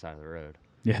dead on the side of the road.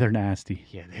 Yeah, they're nasty.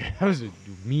 Yeah, that was a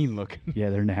mean looking.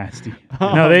 Yeah, they're nasty.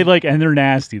 No, they're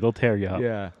nasty. They'll tear you up.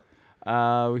 Yeah.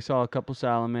 We saw a couple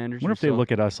salamanders. I wonder We if they saw-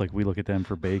 look at us like we look at them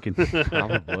for bacon.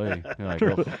 Probably. They're like,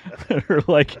 "Oh, They're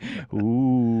like,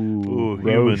 ooh, human.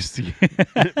 roast.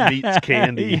 Meats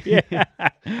candy. Yeah.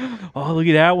 Oh, look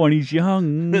at that one. He's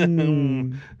young.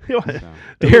 Mm. so."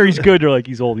 There, he's good. They're like,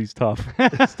 he's old. He's tough.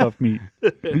 It's tough meat.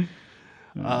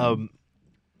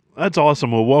 That's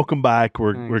awesome. Well, welcome back.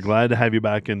 We're Thanks. glad to have you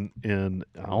back in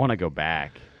I want to go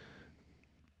back.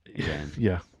 Again.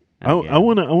 yeah. And I again.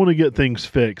 want to get things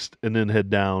fixed and then head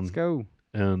down Let's go.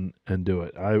 and do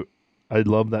it. I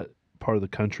love that part of the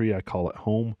country. I call it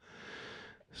home.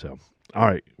 So, all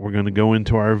right, we're going to go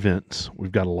into our events.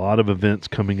 We've got a lot of events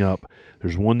coming up.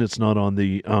 There's one that's not on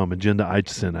the agenda I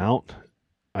sent out.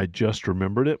 I just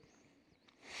remembered it.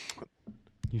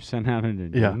 You sent out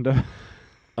an Yeah. agenda.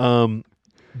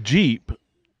 Jeep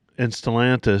and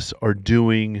Stellantis are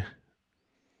doing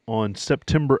on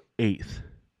September 8th.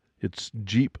 It's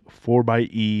Jeep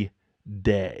 4xE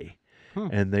Day, Huh.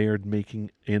 and they are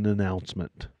making an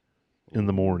announcement in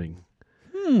the morning.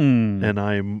 Hmm. And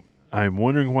I'm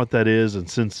wondering what that is. And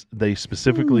since they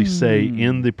specifically say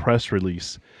in the press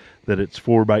release that it's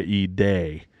 4xE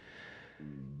Day,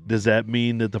 does that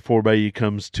mean that the 4xE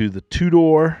comes to the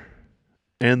two-door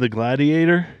and the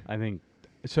Gladiator? I think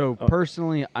so.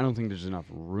 Personally, I don't think there's enough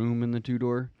room in the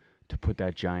two-door to put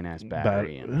that giant ass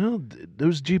battery in. Well,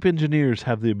 those Jeep engineers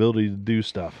have the ability to do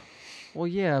stuff. Well,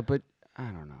 yeah, but I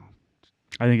don't know.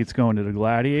 I think it's going to the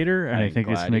Gladiator, and I think think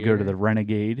it's going to go to Gladiator. the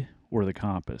Renegade or the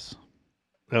Compass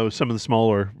Oh, some of the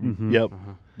smaller. Mhm. Yep.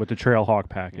 with the Trailhawk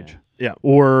package. Yeah.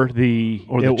 Or the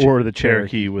Or the Cherokee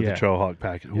Cherokee with yeah. the Trailhawk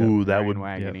package. Yeah. Ooh, that would.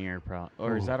 Wagoneer,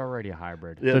 or is that already a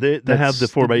hybrid? Yeah, they have the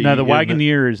 4xE. No, the in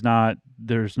Wagoneer is not.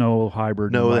 There's no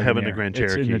hybrid. No, in they have in the Wagoneer. Grand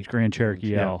It's in the Cherokee. Grand Cherokee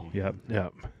Yeah. L. Yep. Yeah.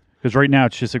 Because right now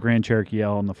it's just a Grand Cherokee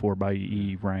L and the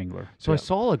 4xE Wrangler. So I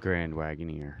saw a Grand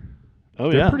Wagoneer. Oh,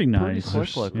 They're yeah. pretty nice.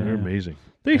 quick looking. They're Yeah. amazing.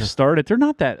 They've started. They're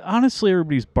not that. Honestly,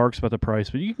 everybody barks about the price,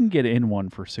 but you can get in one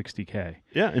for $60K.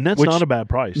 Yeah, and that's Which- not a bad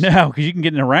price. No, because you can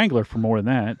get in a Wrangler for more than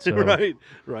that. So.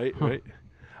 right.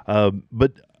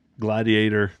 But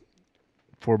Gladiator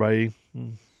 4xE.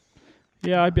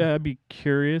 Yeah, I'd be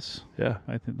curious. Yeah.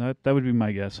 I think that would be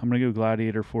my guess. I'm gonna go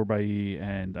Gladiator 4xE,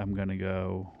 and I'm gonna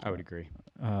go I would agree.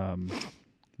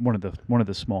 one of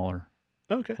the smaller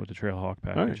Okay. with the Trailhawk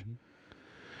right. package.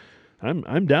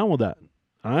 I'm down with that.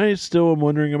 I still am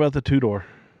wondering about the two-door.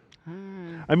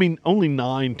 I mean, only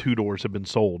 9 two-doors have been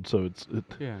sold, so it's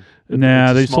Yeah. Nah,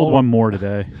 it's a they small- sold one more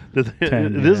today.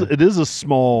 10, yeah. it is a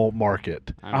small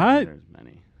market. I don't I- think there's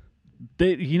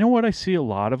many. You know what? I see a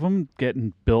lot of them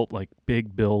getting built like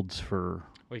big builds for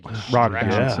Well, you can Rock stretch it.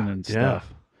 Johnson and yeah.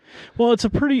 stuff. Well, it's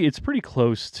pretty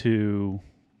close to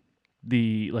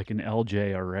the like an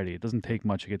LJ already. It doesn't take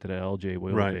much to get to the LJ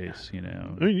wheelbase, you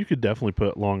know. I mean, you could definitely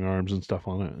put long arms and stuff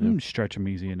on it. Yeah. Stretch them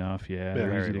easy enough, yeah. They're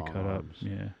Very easy to long cut arms. up,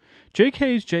 yeah.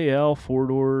 JK's JL 4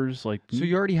 doors, like So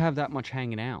you already have that much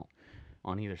hanging out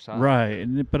on either side. right,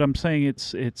 but I'm saying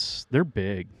it's they're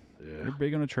big. They're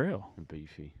big on a trail. They're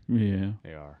beefy. Yeah.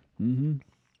 They are. Mm-hmm.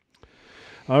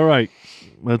 All right,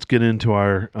 let's get into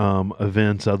our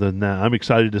events. Other than that, I'm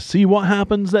excited to see what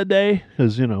happens that day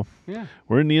because Yeah.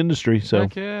 we're in the industry, so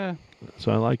Heck yeah.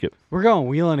 I like it. We're going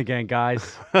wheeling again,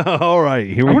 guys. All right,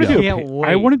 here I we want to go. do Can't I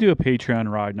wait. want to do a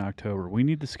Patreon ride in October. We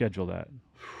need to schedule that.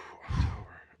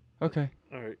 Okay.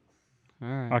 All right, All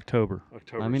right. October.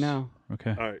 October. Uh, Let me know.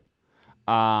 Okay. All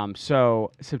right.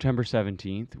 So September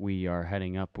 17th, we are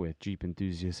heading up with Jeep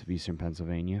Enthusiasts of Eastern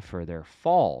Pennsylvania for their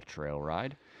fall trail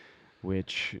ride,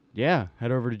 which, head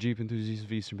over to Jeep Enthusiasts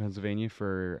of Eastern Pennsylvania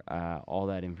for all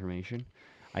that information.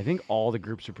 I think all the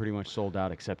groups are pretty much sold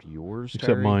out except yours, Except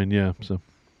Terry, mine, yeah. So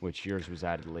which yours was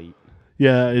added late.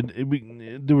 yeah,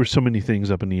 there were so many things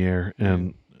up in the air,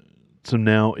 and so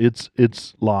now it's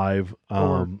live.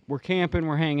 But we're camping,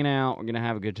 we're hanging out, we're going to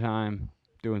have a good time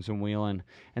doing some wheeling.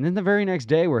 And then the very next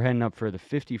day, we're heading up for the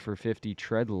 50 for 50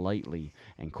 Tread Lightly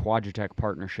and Quadratech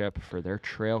partnership for their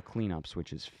trail cleanups,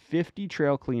 which is 50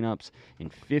 trail cleanups in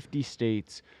 50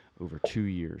 states over 2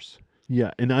 years. Yeah,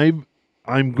 and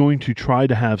I'm going to try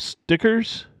to have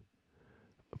stickers,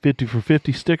 50 for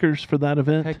 50 stickers for that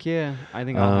event. Heck yeah. I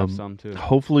think I'll have some too.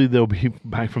 Hopefully they'll be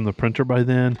back from the printer by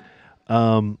then.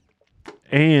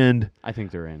 And I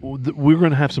think they're in. we're going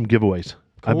to have some giveaways.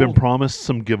 I've been Cool. promised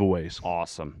some giveaways.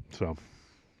 Awesome. So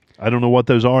I don't know what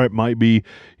those are. It might be,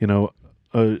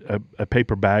 a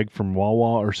paper bag from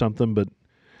Wawa or something, but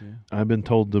I've been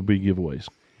told there'll be giveaways.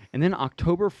 And then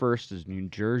October 1st is New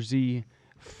Jersey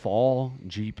Fall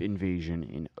Jeep Invasion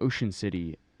in Ocean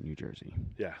City, New Jersey.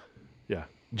 Yeah. Yeah.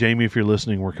 Jamie, if you're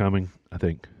listening, we're coming, I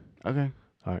think. Okay.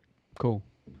 All right. Cool.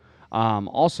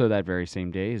 Also, that very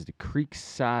same day is the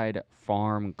Creekside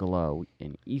Farm Glow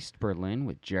in East Berlin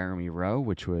with Jeremy Rowe,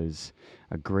 which was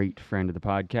a great friend of the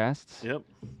podcast. Yep.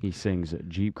 He sings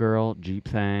Jeep Girl, Jeep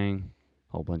Thang,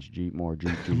 a whole bunch of Jeep, more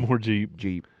Jeep, Jeep, More Jeep.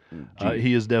 Jeep.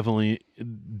 He is definitely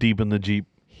deep in the Jeep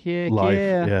Heck life.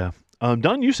 yeah.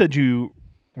 Don, you said you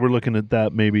were looking at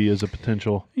that maybe as a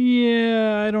potential.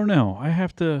 Yeah, I don't know. I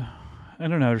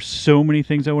don't know. There's so many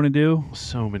things I want to do.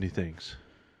 So many things.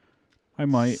 I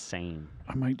might Same.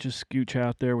 just scooch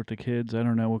out there with the kids. I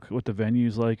don't know what the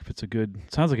venue's like. If it's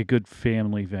sounds like a good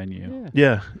family venue.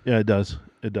 Yeah. Yeah, it does.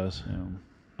 It does.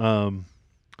 So,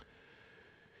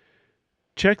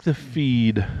 Check the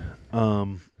feed.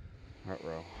 Heart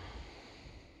row.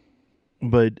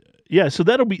 But yeah, so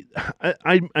that'll be.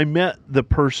 I met the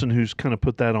person who's kind of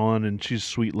put that on, and she's a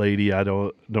sweet lady. I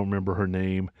don't remember her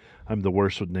name. I'm the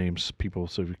worst with names, people.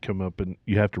 So if you come up and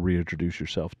you have to reintroduce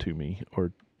yourself to me,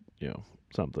 or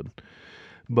something.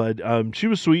 But she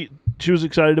was sweet. She was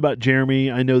excited about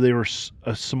Jeremy. I know they were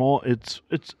a small. It's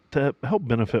to help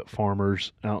benefit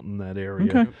farmers out in that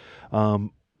area. Okay.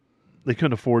 They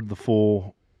couldn't afford the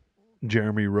full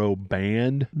Jeremy Rowe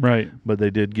band, right. but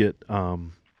they did get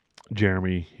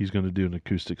Jeremy. He's going to do an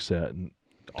acoustic set, and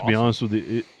to be Awesome. honest with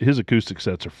you, his acoustic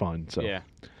sets are fun. So Yeah,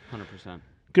 100%.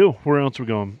 cool. Where else are we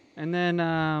going? And then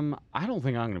I don't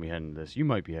think I'm going to be heading to this. You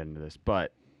might be heading to this,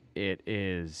 but it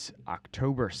is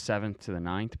October 7th to the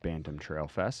 9th, Bantam Trail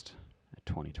Fest at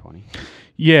 2020.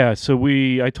 Yeah, so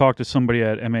I talked to somebody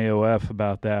at MAOF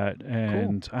about that,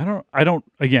 and I don't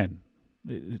again,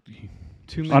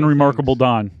 Too many unremarkable things.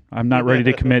 Don. I'm not ready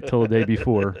to commit till the day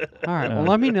before. All right, well,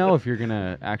 let me know if you're going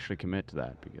to actually commit to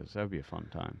that, because that would be a fun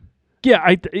time.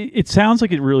 Yeah, it sounds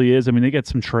like it really is. I mean, they got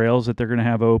some trails that they're going to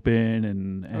have open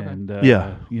and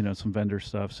Yeah. some vendor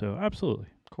stuff. So absolutely.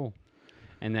 Cool.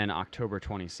 And then October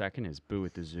 22nd is Boo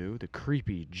at the Zoo, the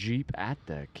creepy Jeep at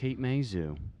the Cape May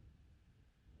Zoo.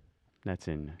 That's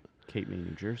in Cape May,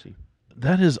 New Jersey.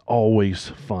 That is always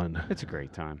fun. It's a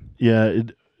great time. Yeah.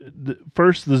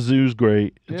 First, the zoo's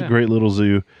great. It's a Yeah. great little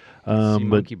zoo. See But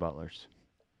monkey butlers.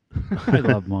 I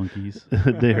love monkeys.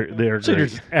 they're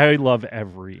great. I love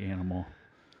every animal.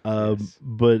 Yes.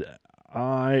 But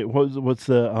what's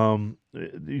the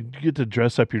you get to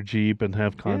dress up your Jeep and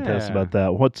have contests Yeah. about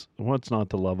that. What's not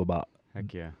to love about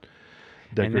Heck yeah.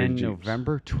 decorating And then Jeeps?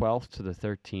 November 12th to the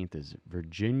 13th is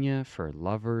Virginia for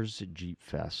Lovers Jeep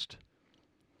Fest.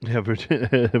 Yeah,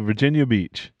 Virginia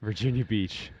Beach. Virginia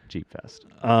Beach Jeep Fest.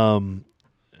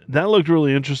 That looked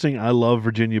really interesting. I love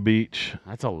Virginia Beach.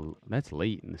 That's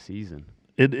late in the season.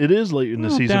 It is late in the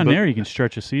Well, season. down but there, you can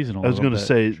stretch a season a I was little going to bit.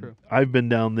 say True. I've been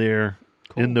down there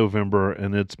Cool. in November,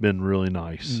 and it's been really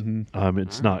nice. Mhm.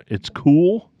 It's not. It's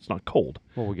cool. It's not cold.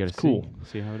 Well, we got to It's cool.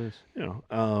 see how it is.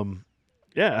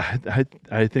 Yeah.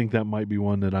 I think that might be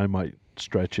one that I might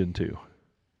stretch into.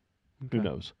 Okay. Who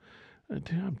knows? Dude,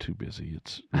 I'm too busy.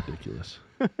 It's ridiculous.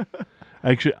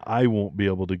 Actually, I won't be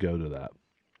able to go to that.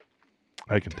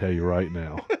 I can tell you right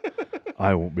now,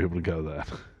 I won't be able to go to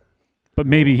that. But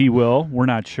maybe he will. We're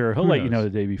not sure. He'll Who let you know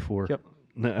knows? the day before. Yep.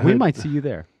 We might see you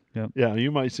there. Yeah,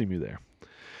 you might see me there.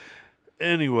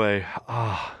 Anyway,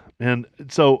 and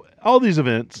so all these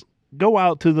events, go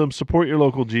out to them, support your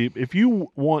local Jeep. If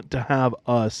you want to have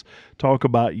us talk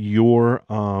about your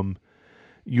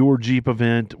Jeep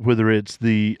event, whether it's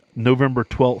the November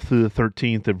 12th through the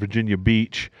 13th at Virginia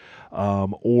Beach,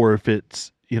 or if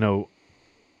it's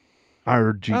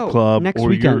our Jeep Club, next or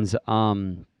weekend's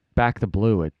Back the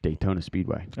Blue at Daytona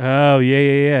Speedway Oh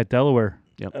yeah. Delaware.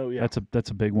 Oh yeah, That's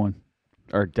a big one.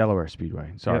 or Delaware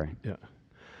Speedway. Sorry,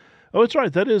 oh it's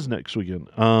right, that is next weekend.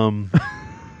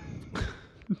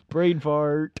 brain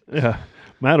fart. Yeah,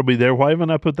 Matt will be there. Why haven't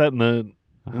I put that in the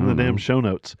don't damn know. show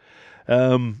notes?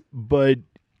 But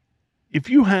if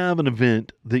you have an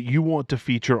event that you want to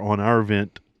feature on our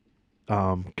event,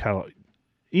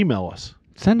 email us,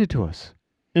 Send it to us.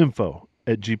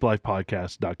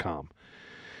 info@jeeplifepodcast.com.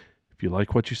 If you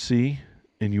like what you see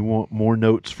and you want more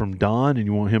notes from Don and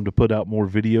you want him to put out more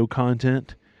video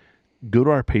content, go to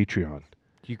our Patreon.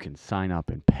 You can sign up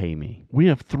and pay me. We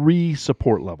have 3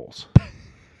 support levels.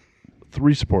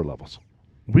 3 support levels.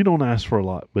 We don't ask for a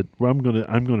lot, but I'm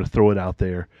gonna throw it out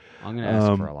there. I'm going to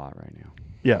ask for a lot right now.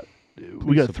 Yeah, we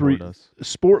Please got 3. support us.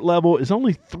 Sport level is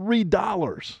only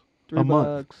 $3 a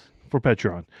month $3. for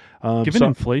Patreon. Given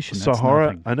inflation, that's Sahara,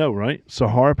 nothing. I know, right?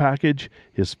 Sahara package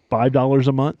is $5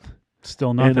 a month,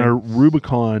 Still nothing. and our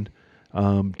Rubicon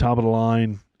top of the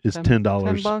line is $10.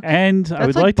 $10. And I That's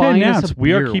would like like to buying us a announce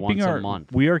we are beer keeping once a our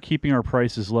month. we are keeping our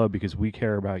prices low because we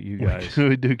care about you guys.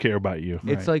 We do care about you.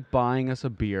 It's Right. like buying us a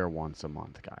beer once a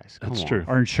month, guys. Come That's on. true.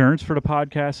 Our insurance for the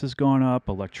podcast has gone up.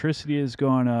 Electricity has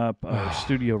gone up. Our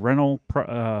studio rental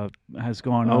has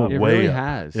gone Oh, up. It way really up.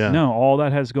 has. Yeah. No, all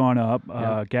that has gone up.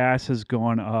 Yeah. Gas has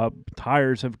gone up.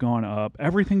 Tires have gone up.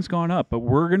 Everything's gone up. But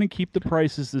we're going to keep the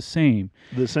prices the same.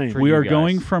 The same. For We you are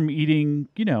going guys. from eating,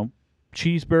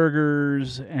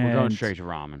 cheeseburgers and We're going straight to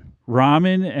ramen.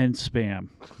 ramen and spam.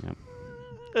 Yep.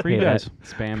 For you Hey, guys. that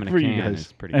Spam in For a you can guys.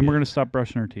 is pretty And good. we're going to stop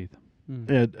brushing our teeth.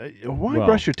 Yeah, why Well,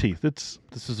 brush your teeth? It's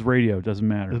This is radio. It doesn't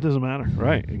matter. It doesn't matter.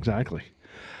 Right, exactly.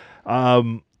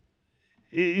 It's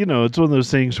one of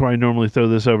those things where I normally throw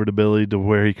this over to Billy to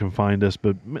where he can find us,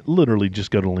 but literally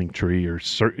just go to Linktree or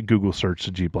Google search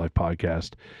the Jeep Life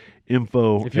Podcast.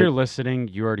 Info. If you're listening,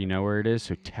 you already know where it is,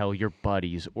 so tell your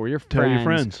buddies or your Tell friends, your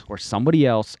friends. or somebody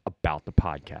else about the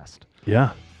podcast.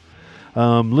 Yeah.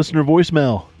 Listener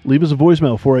voicemail. Leave us a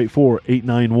voicemail,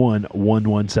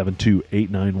 484-891-1172,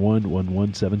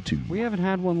 891-1172. We haven't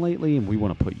had one lately, and we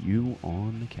want to put you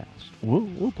on the cast.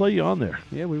 We'll play you on there.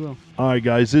 Yeah, we will. All right,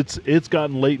 guys, it's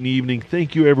gotten late in the evening.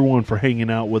 Thank you, everyone, for hanging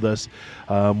out with us.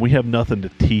 We have nothing to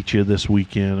teach you this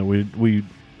weekend. Well,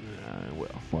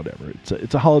 whatever.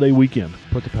 It's a holiday weekend.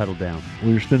 Put the pedal down.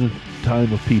 We were spending time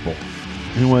with people.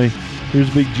 Anyway, here's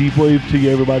a big Jeep wave to you,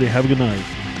 everybody. Have a good night.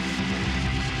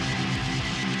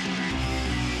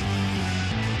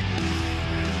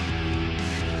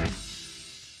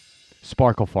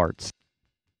 Sparkle farts.